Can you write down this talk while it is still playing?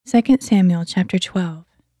2 Samuel chapter 12.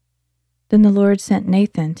 Then the Lord sent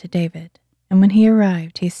Nathan to David, and when he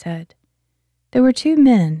arrived, he said, There were 2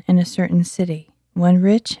 men in a certain city, one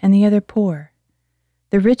rich and the other poor.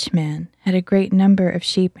 The rich man had a great number of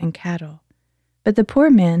sheep and cattle, but the poor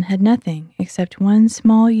man had nothing except one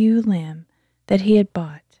small ewe lamb that he had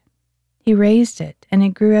bought. He raised it, and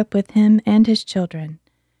it grew up with him and his children.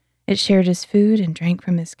 It shared his food and drank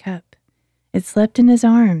from his cup. It slept in his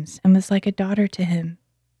arms and was like a daughter to him.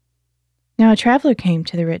 Now a traveler came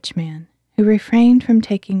to the rich man, who refrained from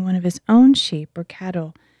taking one of his own sheep or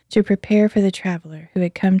cattle to prepare for the traveler who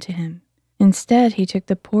had come to him. Instead, he took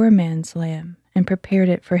the poor man's lamb and prepared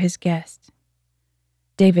it for his guest.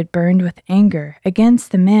 David burned with anger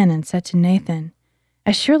against the man and said to Nathan,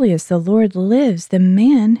 As surely as the Lord lives, the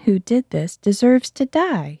man who did this deserves to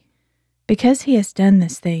die. Because he has done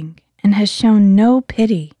this thing and has shown no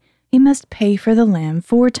pity, he must pay for the lamb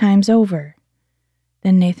 4 times over.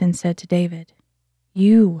 Then Nathan said to David,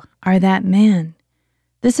 You are that man.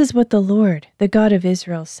 This is what the Lord, the God of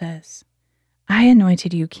Israel, says. I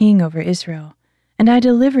anointed you king over Israel, and I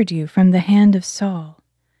delivered you from the hand of Saul.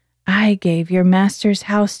 I gave your master's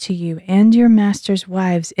house to you and your master's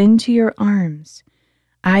wives into your arms.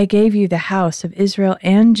 I gave you the house of Israel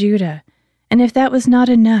and Judah, and if that was not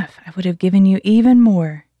enough, I would have given you even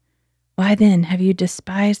more. Why then have you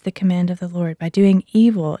despised the command of the Lord by doing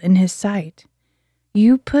evil in his sight?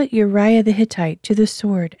 You put Uriah the Hittite to the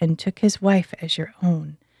sword and took his wife as your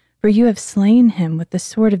own, for you have slain him with the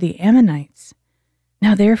sword of the Ammonites.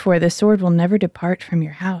 Now therefore the sword will never depart from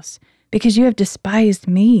your house, because you have despised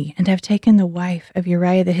me and have taken the wife of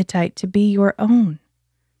Uriah the Hittite to be your own.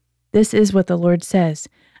 This is what the Lord says,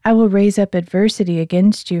 I will raise up adversity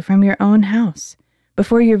against you from your own house.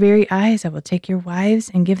 Before your very eyes I will take your wives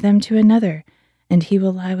and give them to another, and he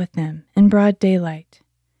will lie with them in broad daylight.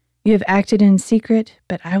 You have acted in secret,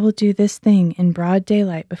 but I will do this thing in broad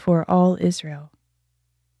daylight before all Israel.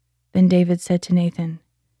 Then David said to Nathan,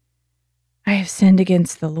 I have sinned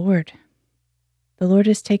against the Lord. The Lord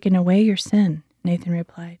has taken away your sin, Nathan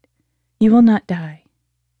replied. You will not die.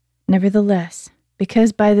 Nevertheless,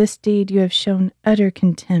 because by this deed you have shown utter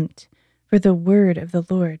contempt for the word of the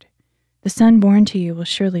Lord, the son born to you will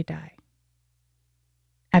surely die.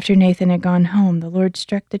 After Nathan had gone home, the Lord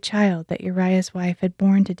struck the child that Uriah's wife had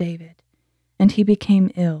borne to David, and he became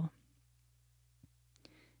ill.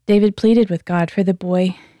 David pleaded with God for the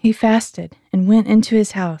boy. He fasted and went into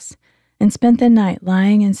his house and spent the night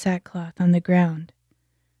lying in sackcloth on the ground.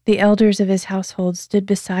 The elders of his household stood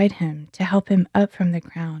beside him to help him up from the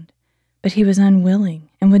ground, but he was unwilling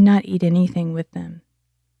and would not eat anything with them.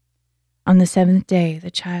 On the 7th day,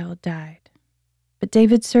 the child died. But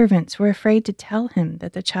David's servants were afraid to tell him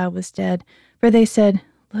that the child was dead, for they said,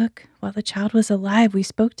 Look, while the child was alive, we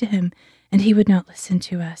spoke to him, and he would not listen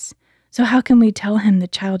to us. So how can we tell him the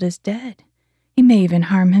child is dead? He may even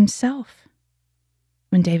harm himself.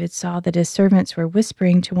 When David saw that his servants were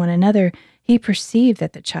whispering to one another, he perceived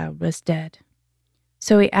that the child was dead.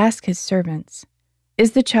 So he asked his servants,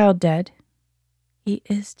 Is the child dead? He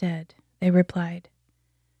is dead, they replied.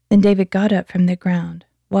 Then David got up from the ground,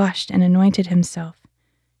 washed and anointed himself,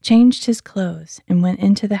 changed his clothes, and went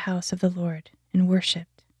into the house of the Lord and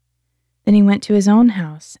worshipped. Then he went to his own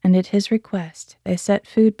house, and at his request they set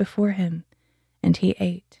food before him, and he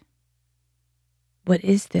ate. What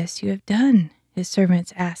is this you have done? His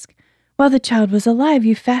servants asked. While the child was alive,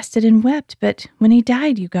 you fasted and wept, but when he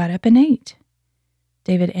died, you got up and ate.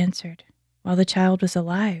 David answered, While the child was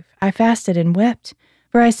alive, I fasted and wept,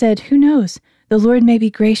 for I said, Who knows, the Lord may be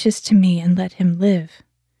gracious to me and let him live.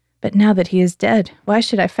 But now that he is dead, why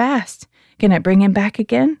should I fast? Can I bring him back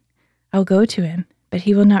again? I'll go to him, but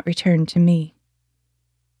he will not return to me.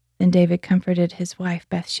 Then David comforted his wife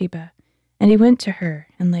Bathsheba, and he went to her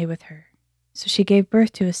and lay with her. So she gave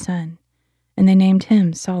birth to a son, and they named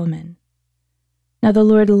him Solomon. Now the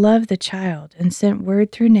Lord loved the child and sent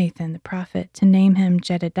word through Nathan the prophet to name him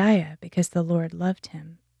Jedediah, because the Lord loved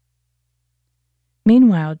him.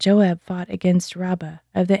 Meanwhile Joab fought against Rabbah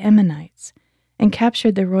of the Ammonites, and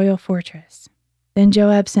captured the royal fortress. Then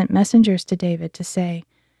Joab sent messengers to David to say,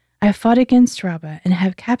 I have fought against Rabbah and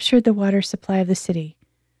have captured the water supply of the city.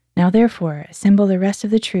 Now therefore assemble the rest of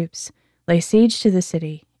the troops, lay siege to the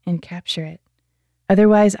city, and capture it.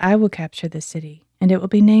 Otherwise I will capture the city, and it will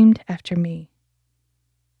be named after me.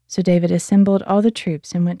 So David assembled all the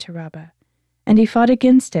troops and went to Rabbah, and he fought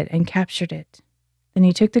against it and captured it. Then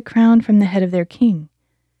he took the crown from the head of their king.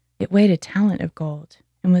 It weighed a talent of gold,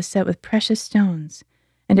 and was set with precious stones,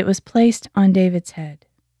 and it was placed on David's head.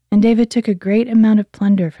 And David took a great amount of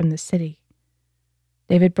plunder from the city.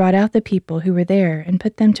 David brought out the people who were there and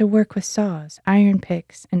put them to work with saws, iron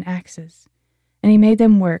picks, and axes, and he made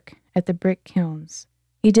them work at the brick kilns.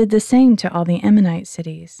 He did the same to all the Ammonite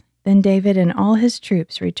cities. Then David and all his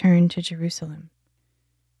troops returned to Jerusalem.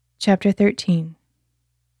 Chapter 13.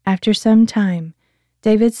 After some time,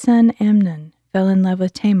 David's son Amnon fell in love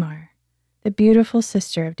with Tamar, the beautiful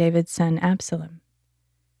sister of David's son Absalom.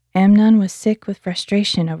 Amnon was sick with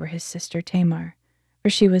frustration over his sister Tamar, for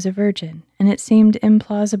she was a virgin, and it seemed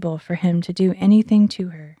implausible for him to do anything to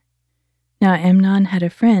her. Now Amnon had a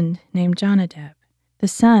friend named Jonadab, the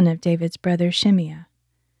son of David's brother Shimeah.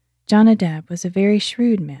 Jonadab was a very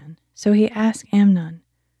shrewd man, so he asked Amnon,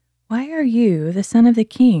 "Why are you, the son of the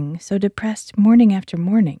king, so depressed morning after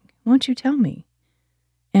morning? Won't you tell me?"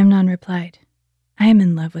 Amnon replied, "I am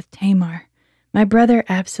in love with Tamar, my brother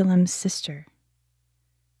Absalom's sister."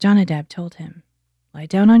 Jonadab told him, "Lie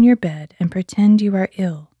down on your bed and pretend you are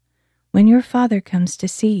ill. When your father comes to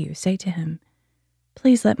see you, say to him,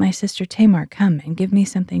 'Please let my sister Tamar come and give me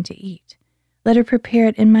something to eat. Let her prepare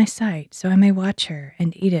it in my sight, so I may watch her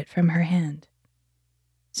and eat it from her hand.'"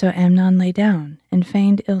 So Amnon lay down and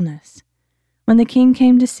feigned illness. When the king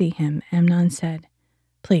came to see him, Amnon said,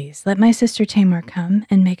 "Please let my sister Tamar come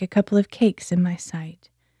and make a couple of cakes in my sight,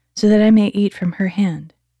 so that I may eat from her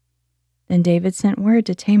hand." Then David sent word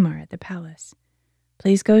to Tamar at the palace,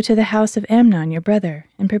 "Please go to the house of Amnon your brother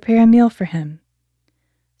and prepare a meal for him."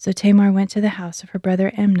 So Tamar went to the house of her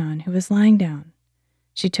brother Amnon, who was lying down.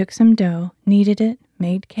 She took some dough, kneaded it,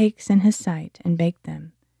 made cakes in his sight, and baked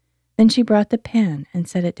them. Then she brought the pan and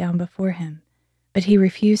set it down before him, but he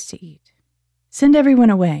refused to eat. "Send everyone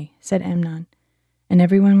away," said Amnon, and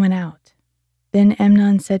everyone went out. Then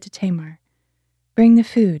Amnon said to Tamar, "Bring the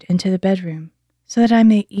food into the bedroom, so that I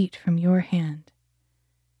may eat from your hand."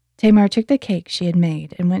 Tamar took the cake she had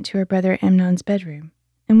made and went to her brother Amnon's bedroom,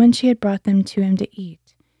 and when she had brought them to him to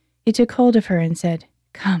eat, he took hold of her and said,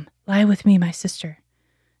 "Come, lie with me, my sister."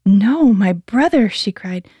 "No, my brother," she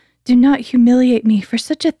cried, "do not humiliate me, for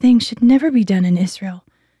such a thing should never be done in Israel.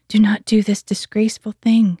 Do not do this disgraceful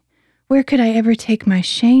thing. Where could I ever take my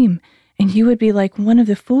shame? And you would be like one of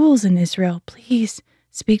the fools in Israel. Please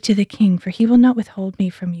speak to the king, for he will not withhold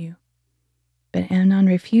me from you." But Amnon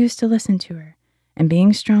refused to listen to her, and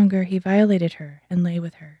being stronger, he violated her and lay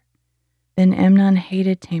with her. Then Amnon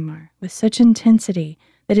hated Tamar with such intensity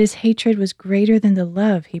that his hatred was greater than the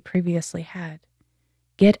love he previously had.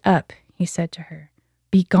 "Get up," he said to her.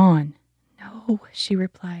 "Be gone." "No," she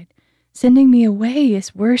replied. "Sending me away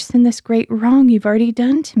is worse than this great wrong you've already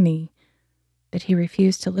done to me." But he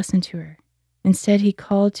refused to listen to her. Instead, he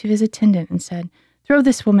called to his attendant and said, "Throw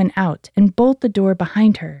this woman out and bolt the door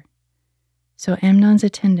behind her." So Amnon's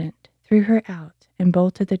attendant threw her out and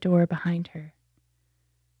bolted the door behind her.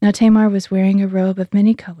 Now Tamar was wearing a robe of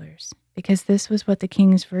many colors, because this was what the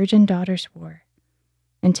king's virgin daughters wore.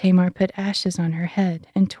 And Tamar put ashes on her head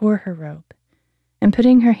and tore her robe. And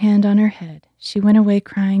putting her hand on her head, she went away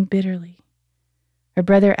crying bitterly. Her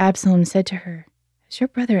brother Absalom said to her, "Has your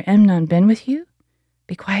brother Amnon been with you?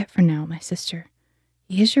 Be quiet for now, my sister.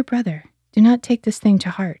 He is your brother. Do not take this thing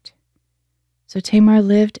to heart." So Tamar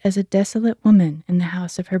lived as a desolate woman in the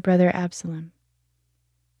house of her brother Absalom.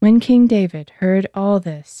 When King David heard all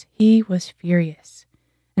this, he was furious.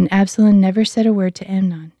 And Absalom never said a word to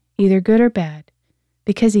Amnon, either good or bad,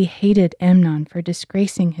 because he hated Amnon for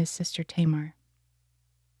disgracing his sister Tamar.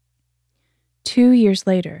 2 years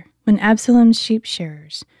later, when Absalom's sheep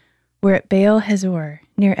shearers were at Baal Hazor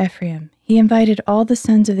near Ephraim, he invited all the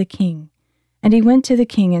sons of the king, and he went to the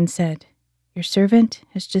king and said, "Your servant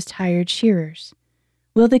has just hired shearers.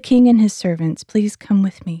 Will the king and his servants please come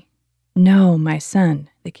with me?" "No, my son,"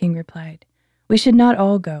 the king replied. "We should not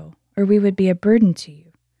all go, or we would be a burden to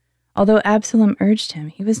you." Although Absalom urged him,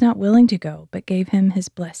 he was not willing to go, but gave him his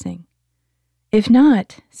blessing. "If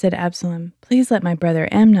not," said Absalom, "please let my brother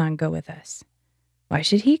Amnon go with us." "Why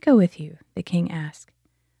should he go with you?" the king asked.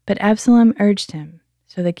 But Absalom urged him,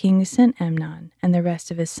 so the king sent Amnon and the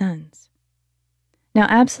rest of his sons. Now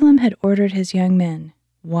Absalom had ordered his young men,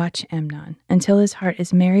 "Watch Amnon until his heart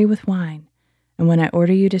is merry with wine, and when I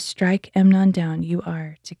order you to strike Amnon down, you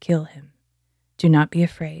are to kill him. Do not be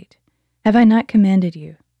afraid. Have I not commanded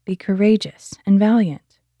you? Be courageous and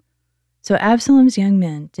valiant." So Absalom's young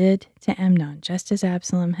men did to Amnon just as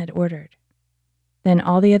Absalom had ordered. Then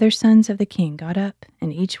all the other sons of the king got up,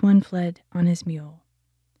 and each one fled on his mule.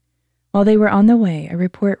 While they were on the way, a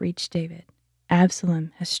report reached David.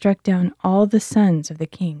 "Absalom has struck down all the sons of the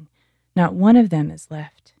king. Not one of them is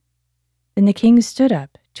left." Then the king stood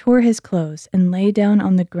up, tore his clothes, and lay down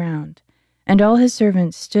on the ground, and all his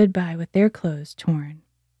servants stood by with their clothes torn.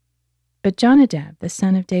 But Jonadab, the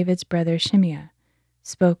son of David's brother Shimeah,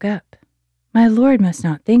 spoke up, "My lord must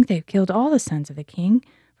not think they've killed all the sons of the king,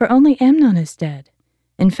 for only Amnon is dead.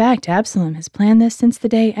 In fact, Absalom has planned this since the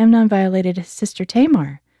day Amnon violated his sister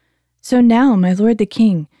Tamar. So now, my lord the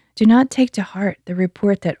king, do not take to heart the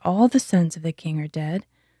report that all the sons of the king are dead.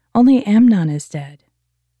 Only Amnon is dead."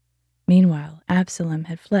 Meanwhile, Absalom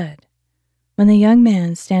had fled. When the young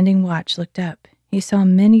man standing watch looked up, he saw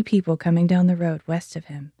many people coming down the road west of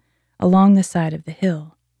him, along the side of the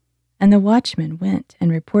hill. And the watchman went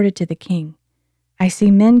and reported to the king, "I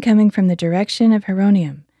see men coming from the direction of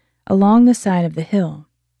Horonaim, along the side of the hill."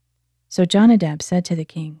 So Jonadab said to the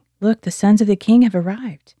king, "Look, the sons of the king have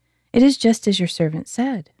arrived. It is just as your servant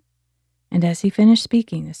said." And as he finished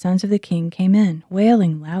speaking, the sons of the king came in,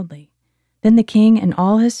 wailing loudly. Then the king and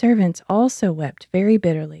all his servants also wept very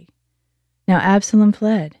bitterly. Now Absalom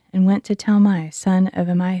fled and went to Talmai, son of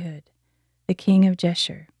Ammihud, the king of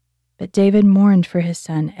Geshur. But David mourned for his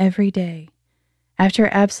son every day. After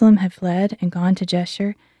Absalom had fled and gone to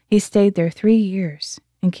Geshur, he stayed there 3 years,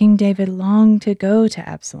 and King David longed to go to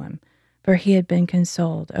Absalom, for he had been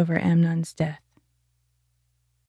consoled over Amnon's death.